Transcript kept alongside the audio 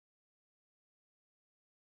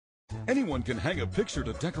Anyone can hang a picture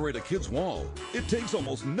to decorate a kid's wall. It takes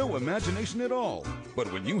almost no imagination at all.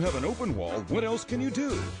 But when you have an open wall, what else can you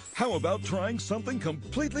do? How about trying something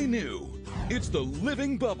completely new? It's the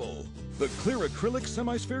Living Bubble, the clear acrylic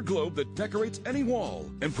semi-sphere globe that decorates any wall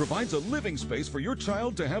and provides a living space for your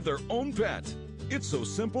child to have their own pet. It's so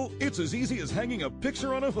simple, it's as easy as hanging a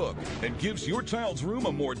picture on a hook and gives your child's room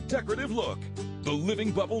a more decorative look. The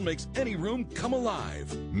Living Bubble makes any room come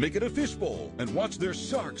alive. Make it a fishbowl and watch their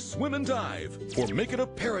sharks swim and dive. Or make it a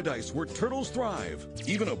paradise where turtles thrive.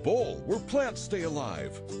 Even a bowl where plants stay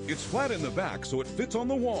alive. It's flat in the back so it fits on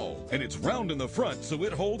the wall. And it's round in the front so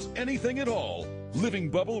it holds anything at all. Living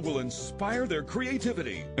Bubble will inspire their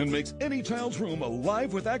creativity and makes any child's room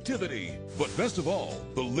alive with activity. But best of all,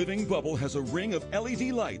 the Living Bubble has a ring of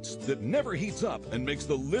LED lights that never heats up and makes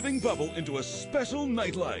the Living Bubble into a special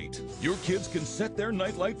nightlight. Your kids can set their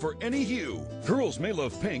nightlight for any hue. Girls may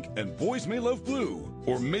love pink and boys may love blue.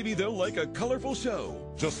 Or maybe they'll like a colorful show.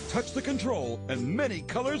 Just touch the control and many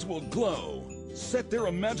colors will glow. Set their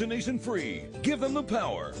imagination free. Give them the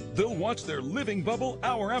power. They'll watch their Living Bubble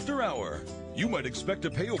hour after hour. You might expect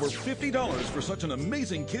to pay over $50 for such an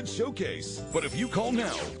amazing kids showcase. But if you call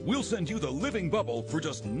now, we'll send you the Living Bubble for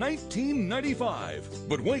just $19.95.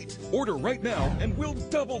 But wait, order right now and we'll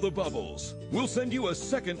double the bubbles. We'll send you a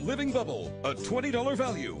second Living Bubble, a $20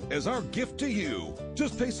 value, as our gift to you.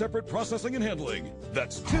 Just pay separate processing and handling.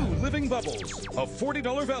 That's 2 Living Bubbles, a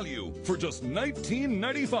 $40 value for just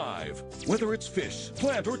 $19.95. Whether it's fish,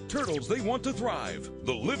 plant, or turtles they want to thrive,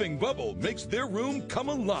 the Living Bubble makes their room come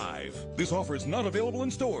alive. This offer is not available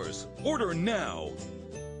in stores. Order now.